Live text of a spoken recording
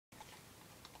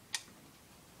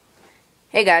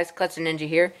Hey guys, Klutz Ninja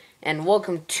here, and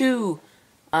welcome to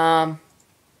Urban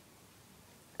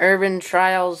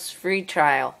Trials Free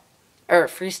Trial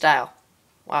Freestyle.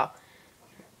 Wow,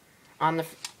 on the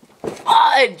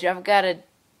fudge, I've got to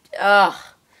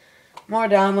more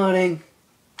downloading.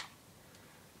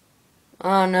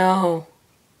 Oh no,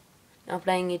 no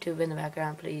playing YouTube in the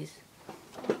background, please.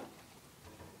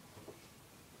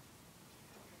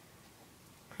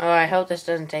 Oh, I hope this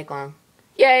doesn't take long.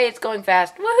 Yay, it's going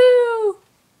fast. Woohoo!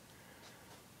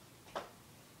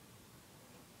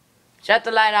 Shut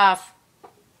the light off.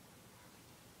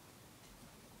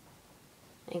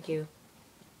 Thank you.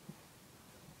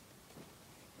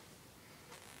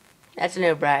 That's a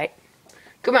little bright.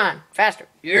 Come on, faster.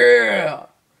 Yeah!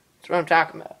 That's what I'm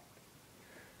talking about.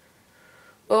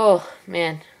 Oh,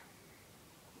 man.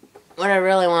 What I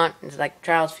really want is like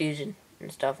Trials Fusion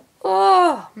and stuff.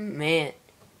 Oh, man.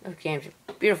 Those games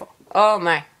are beautiful. Oh,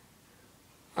 my.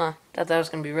 Thought that was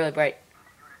going to be really bright.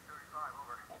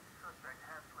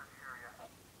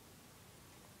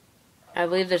 I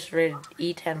believe this is rated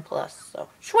E10+, so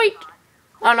sweet!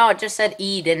 Oh no, it just said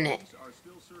E, didn't it? Are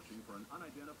still searching for an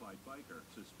unidentified biker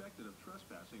suspected of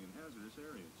trespassing in hazardous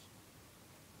areas.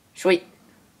 Sweet.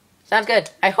 Sounds good.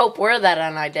 I hope we're that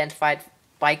unidentified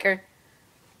biker.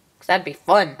 Because that'd be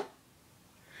fun.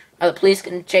 Or the police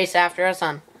can chase after us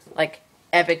on, like,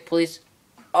 epic police.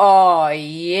 Oh,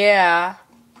 yeah.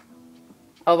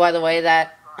 Oh, by the way,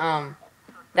 that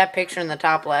picture in the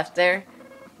top left there,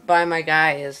 by my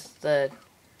guy, is the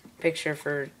picture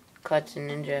for Klutz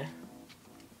Ninja.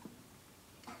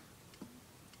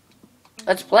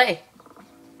 Let's play.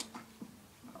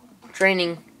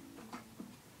 Training.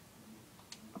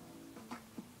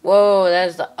 Whoa, that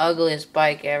is the ugliest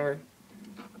bike ever.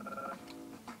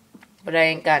 But I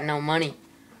ain't got no money.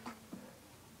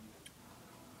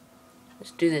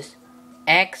 Let's do this.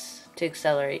 X to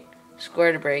accelerate.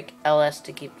 Square to brake. LS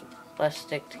to keep, left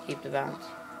stick to keep the balance.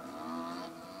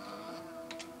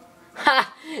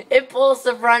 Ha! It pulls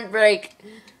the front brake.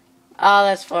 Oh,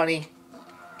 that's funny.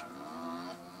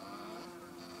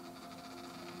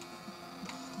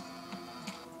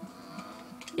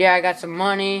 Yeah, I got some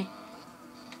money.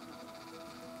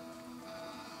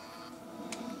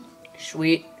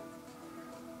 Sweet.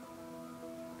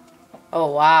 Oh,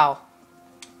 wow.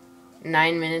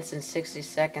 9 minutes and 60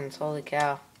 seconds. Holy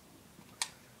cow.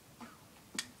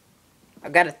 I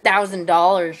got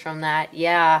 $1,000 from that.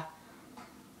 Yeah.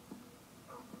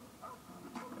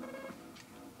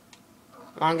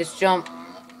 Longest jump.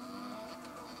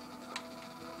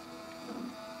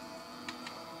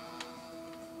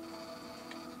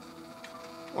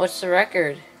 What's the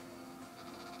record?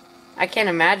 I can't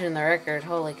imagine the record.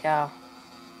 Holy cow.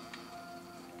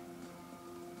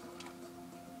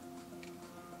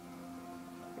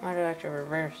 Why do I have to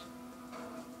reverse?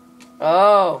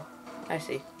 Oh, I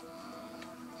see.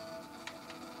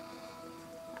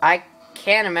 I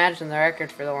can't imagine the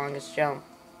record for the longest jump.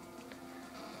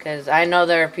 Because I know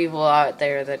there are people out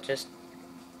there that just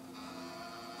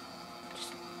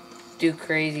do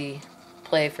crazy,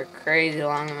 play for crazy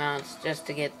long amounts just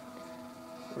to get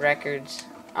records.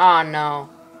 Oh no.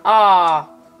 Oh,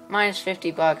 minus 50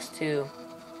 bucks too.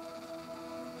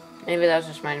 Maybe that was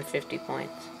just minus 50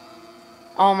 points.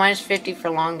 Oh, minus 50 for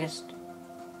longest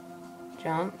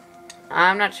jump.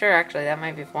 I'm not sure actually, that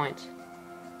might be points.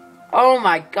 Oh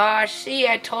my gosh, see,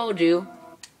 I told you.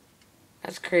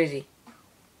 That's crazy.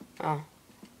 Oh.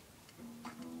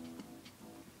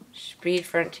 Speed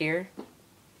Frontier.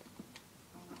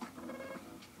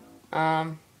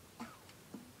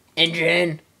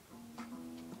 Engine.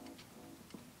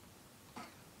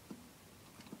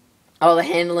 Oh, the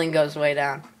handling goes way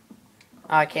down.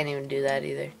 Oh, I can't even do that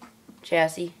either.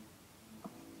 Chassis.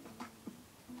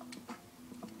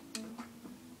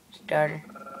 Starter.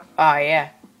 Oh, yeah.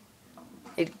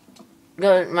 It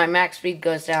goes, my max speed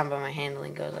goes down, but my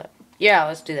handling goes up. Yeah,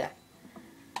 let's do that.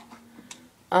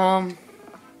 Oh.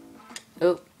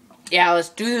 Yeah, let's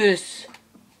do this.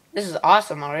 This is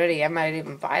awesome already. I might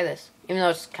even buy this. Even though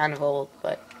it's kind of old,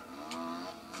 but.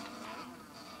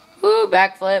 Woo,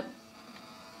 backflip.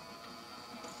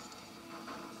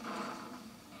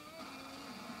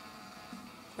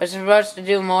 Was it supposed to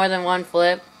do more than one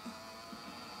flip?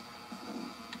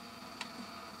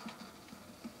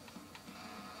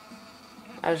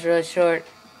 I was really short.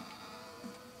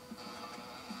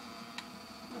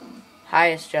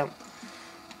 Highest jump.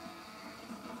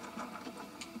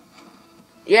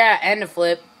 Yeah, and a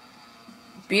flip.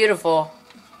 Beautiful.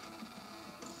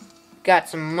 Got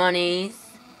some monies.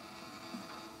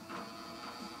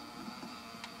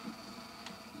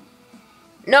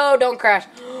 No, don't crash.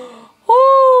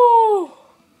 Woo!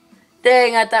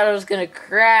 Dang, I thought I was gonna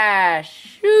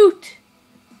crash. Shoot.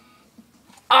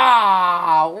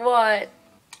 Ah, what?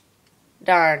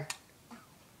 Darn.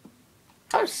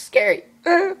 That was scary.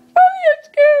 I'm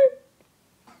scared.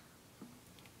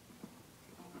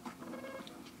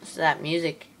 What's that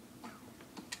music?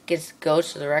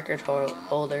 Goes to the record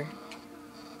holder.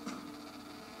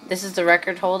 This is the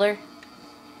record holder.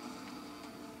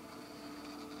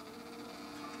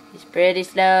 He's pretty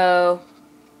slow.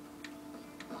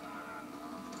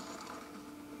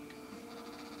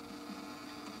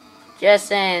 Just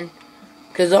saying.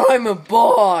 'Cause I'm a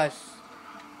boss.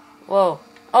 Whoa.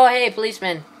 Oh, hey,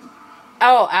 policeman.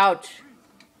 Oh, ouch.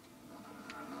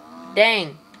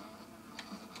 Dang.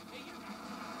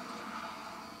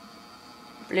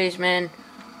 Policeman.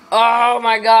 Oh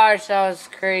my gosh, that was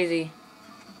crazy.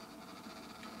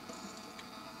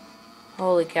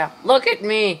 Holy cow. Look at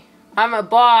me. I'm a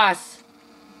boss.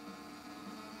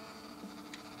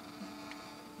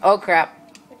 Oh crap.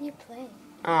 What are you playing?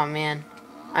 Oh man.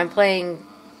 I'm playing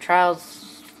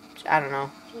Trials. I don't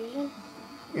know. Fusion?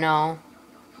 No.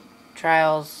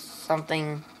 Trials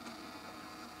something.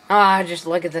 Ah, just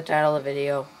look at the title of the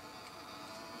video.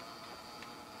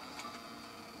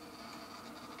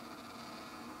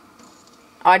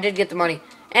 Oh, I did get the money.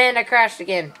 And I crashed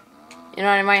again. You know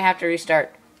what? I might have to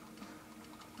restart.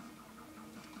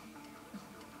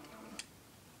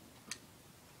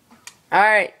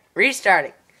 Alright,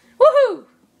 restarting. Woohoo!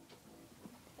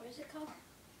 What is it called?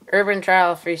 Urban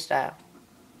Trial Freestyle.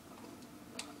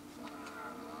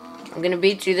 I'm gonna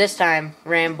beat you this time,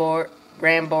 Ramborf.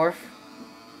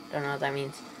 Don't know what that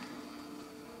means.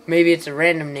 Maybe it's a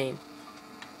random name.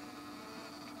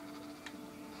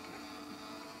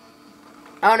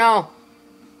 Oh no!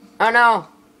 Oh no!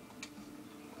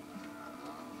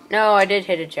 No, I did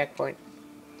hit a checkpoint.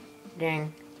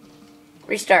 Dang.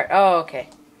 Restart. Oh, okay.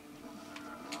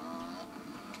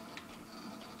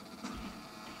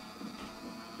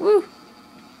 Woo!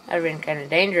 That would have been kind of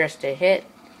dangerous to hit.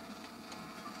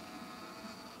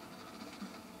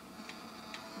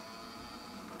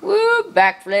 Woo!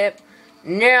 Backflip.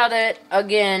 Nailed it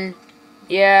again.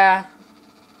 Yeah.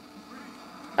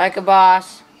 Like a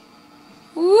boss.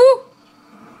 Woo!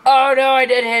 Oh no, I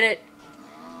did hit it.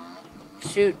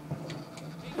 Shoot.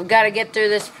 We've got to get through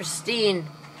this pristine.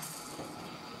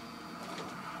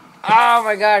 Oh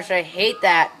my gosh, I hate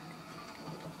that.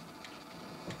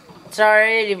 It's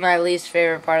already my least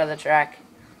favorite part of the track.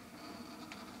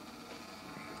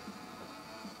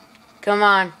 Come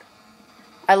on.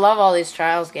 I love all these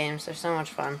Trials games. They're so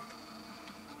much fun.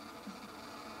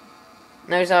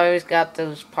 And there's always got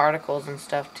those particles and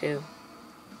stuff too.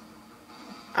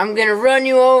 I'm gonna run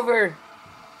you over.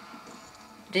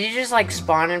 Did you just like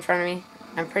spawn in front of me?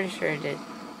 I'm pretty sure it did.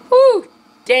 Woo!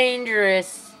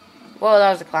 Dangerous. Whoa,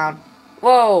 that was a clown.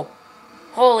 Whoa.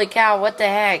 Holy cow, what the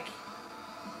heck?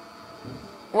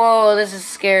 Whoa, this is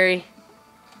scary.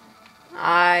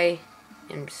 I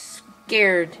am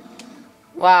scared.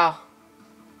 Wow.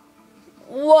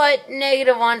 What?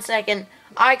 -1 second.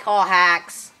 I call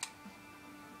hacks.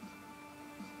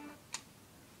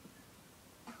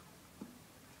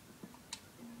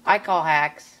 I call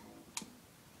hacks.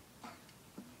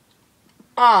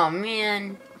 Oh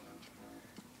man.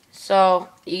 So,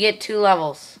 you get 2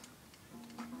 levels.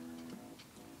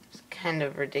 It's kind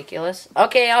of ridiculous.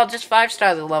 Okay, I'll just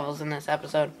 5-star the levels in this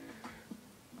episode.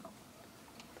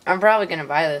 I'm probably gonna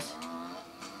buy this.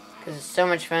 Because it's so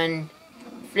much fun.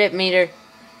 Flip meter.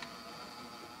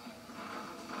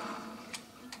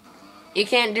 You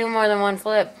can't do more than 1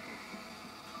 flip.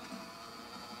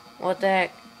 What the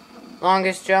heck?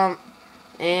 Longest jump.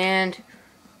 And...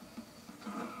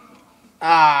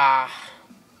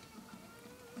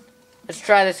 Let's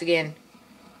try this again.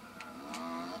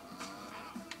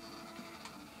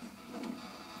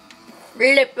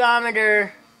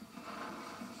 Flipometer.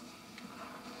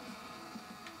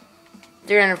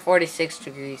 346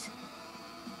 degrees.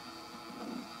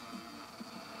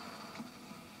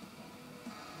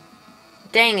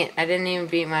 Dang it, I didn't even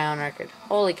beat my own record.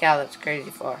 Holy cow, that's crazy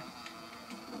far.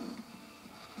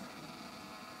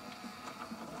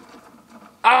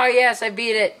 Oh yes, I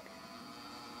beat it.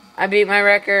 I beat my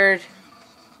record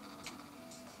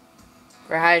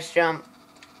for highest jump.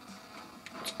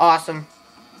 It's awesome.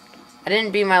 I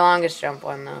didn't beat my longest jump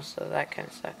one though, so that kind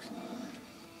of sucks.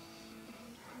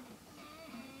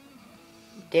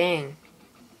 Dang.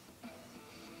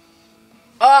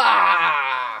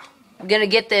 Ah! I'm gonna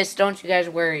get this, don't you guys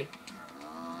worry.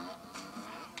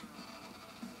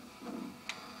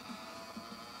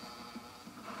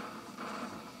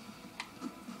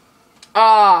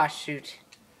 Ah, shoot.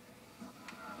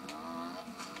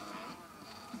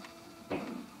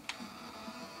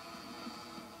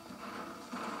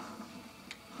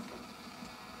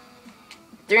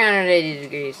 380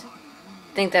 degrees.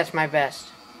 I think that's my best.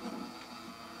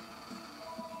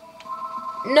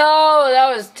 No,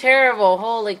 that was terrible.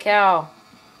 Holy cow.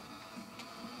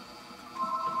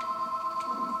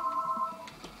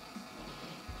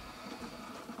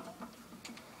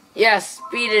 Yes,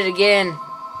 beat it again.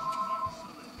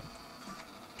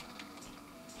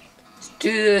 Let's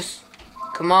do this.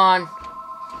 Come on.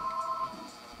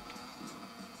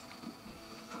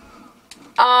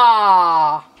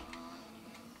 Ah.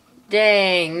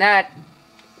 Dang, that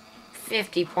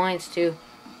 50 points too.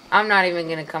 I'm not even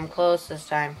gonna come close this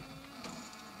time.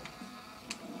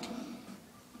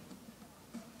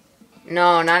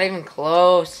 No, not even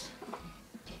close.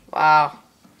 Wow.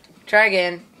 Try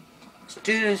again. Let's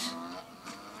do this.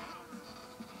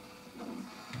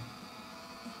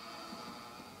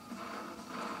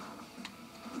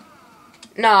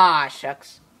 Nah,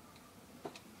 shucks.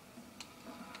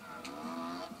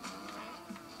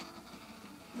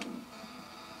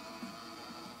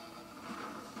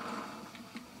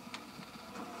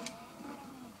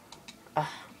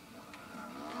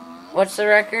 What's the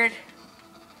record?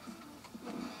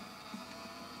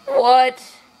 What?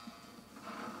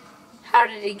 How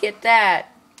did he get that?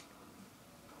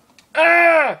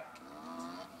 Ugh!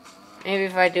 Maybe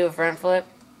if I do a front flip.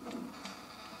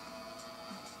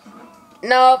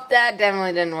 Nope, that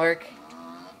definitely didn't work.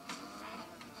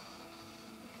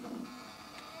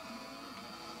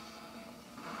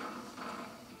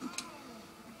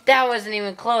 That wasn't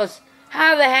even close.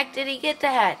 How the heck did he get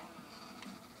that?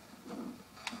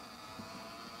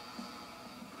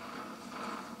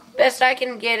 Best I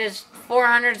can get is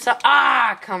 400 so.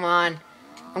 Ah, come on.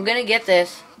 I'm gonna get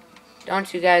this.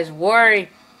 Don't you guys worry.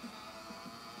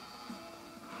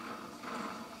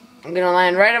 I'm gonna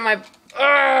land right on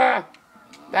my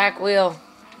back wheel.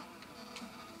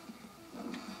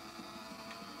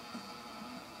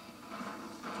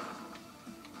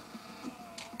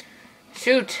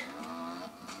 Shoot.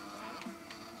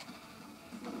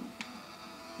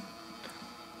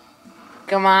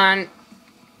 Come on.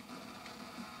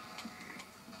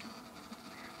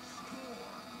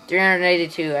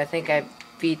 382. I think I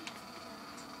beat.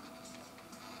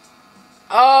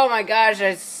 Oh my gosh,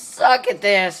 I suck at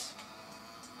this.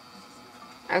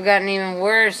 I've gotten even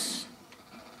worse.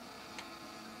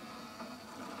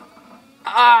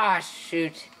 Ah,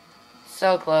 shoot.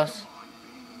 So close.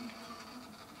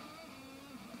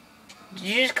 Did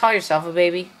you just call yourself a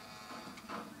baby?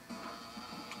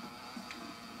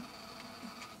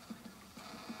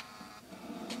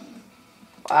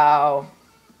 Wow.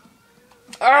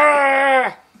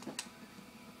 Arrgh!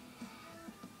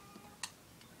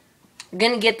 I'm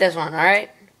gonna get this one,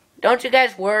 alright? Don't you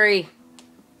guys worry.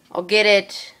 I'll get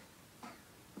it.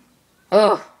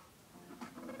 Ugh.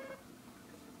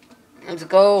 Let's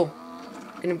go.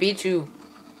 I'm gonna beat you.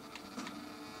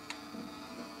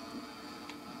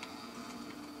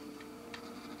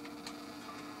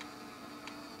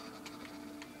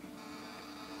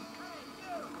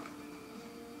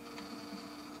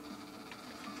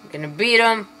 Gonna beat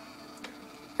him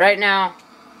right now.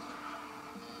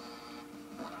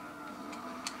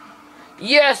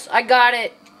 Yes, I got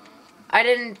it. I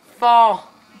didn't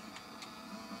fall.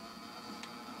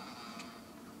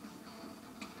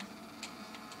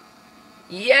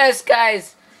 Yes,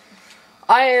 guys.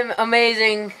 I am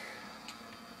amazing.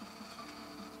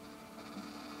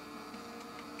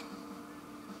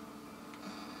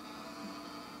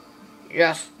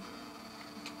 Yes.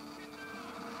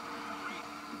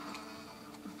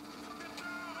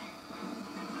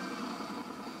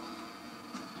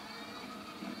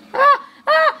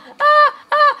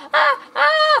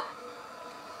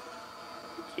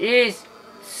 Jeez,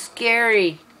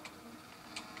 scary.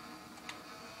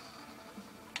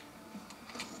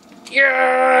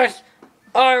 Yes!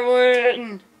 I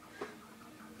win!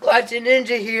 Clutch and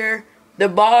Ninja here, the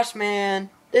boss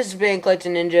man. This has been Clutch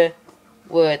and Ninja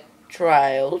with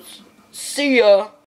Trials. See ya!